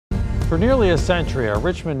For nearly a century, a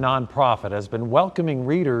Richmond nonprofit has been welcoming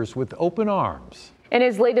readers with open arms. In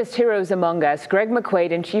his latest Heroes Among Us, Greg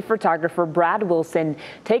McQuaid and chief photographer Brad Wilson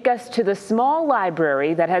take us to the small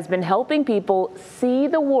library that has been helping people see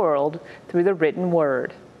the world through the written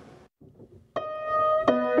word.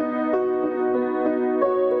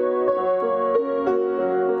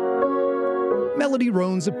 Melody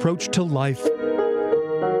Roane's approach to life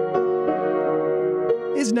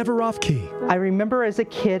is never off key. I remember as a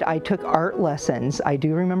kid I took art lessons. I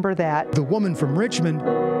do remember that. The woman from Richmond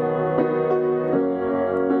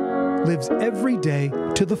lives every day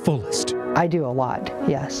to the fullest. I do a lot.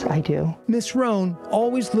 Yes, I do. Miss Roane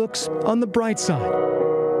always looks on the bright side,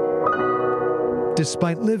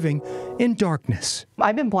 despite living in darkness.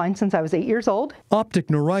 I've been blind since I was 8 years old. Optic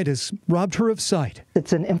neuritis robbed her of sight.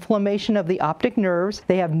 It's an inflammation of the optic nerves.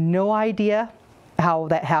 They have no idea how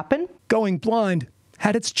that happened. Going blind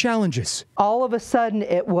had its challenges. All of a sudden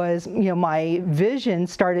it was, my vision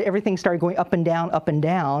everything started going up and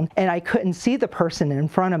down, and I couldn't see the person in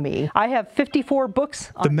front of me. I have 54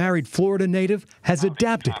 books. The married Florida native has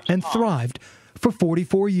adapted and thrived for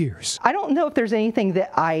 44 years. I don't know if there's anything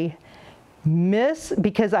that I miss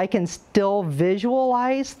because I can still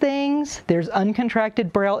visualize things. There's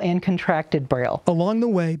uncontracted Braille and contracted Braille. Along the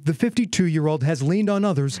way, the 52-year-old has leaned on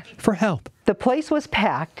others for help. The place was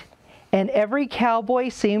packed, and every cowboy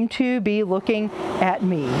seemed to be looking at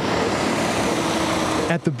me.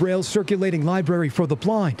 At the Braille Circulating Library for the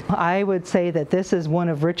Blind, I would say that this is one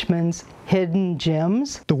of Richmond's hidden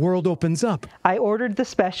gems. the world opens up I ordered the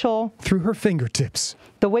special. through her fingertips.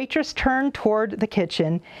 The waitress turned toward the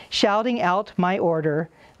kitchen, shouting out my order,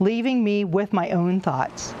 leaving me with my own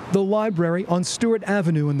thoughts. The library on Stewart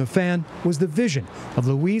Avenue in the Fan was the vision of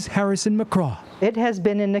Louise Harrison McCraw. It has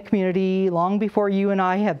been in the community long before you and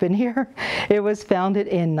I have been here. It was founded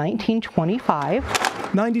in 1925.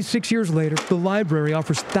 96 years later, the library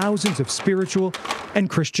offers thousands of spiritual and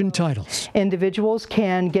Christian titles. Individuals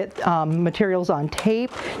can get materials on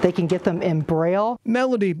tape. They can get them in Braille.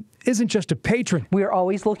 Melody isn't just a patron. We are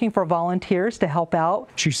always looking for volunteers to help out.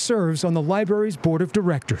 She serves on the library's board of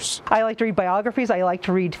directors. I like to read biographies. I like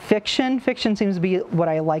to read fiction. Fiction seems to be what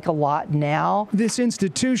I like a lot now. This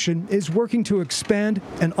institution is working to expand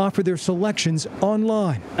and offer their selections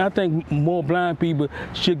online. I think more blind people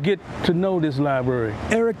should get to know this library.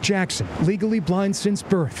 Eric Jackson, legally blind since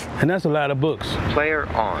birth, And that's a lot of books. Player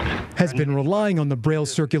on. has been relying on the Braille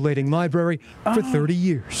Circulating Library for 30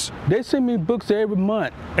 years. They send me books every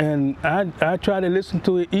month, and I try to listen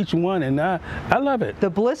to each one, and I love it. The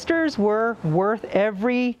blisters were worth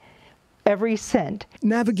every cent.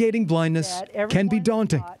 Navigating blindness can be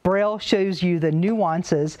daunting, Braille shows you the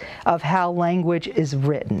nuances of how language is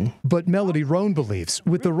written. but Melody Roane believes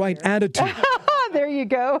with the right attitude There you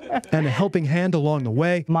go. and a helping hand along the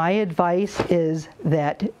way, My advice is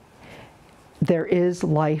that there is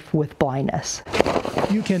life with blindness.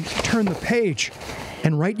 you can turn the page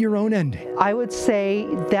and write your own ending. I would say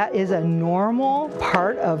that is a normal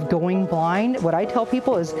part of going blind. What I tell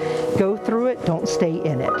people is go through it, don't stay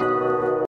in it.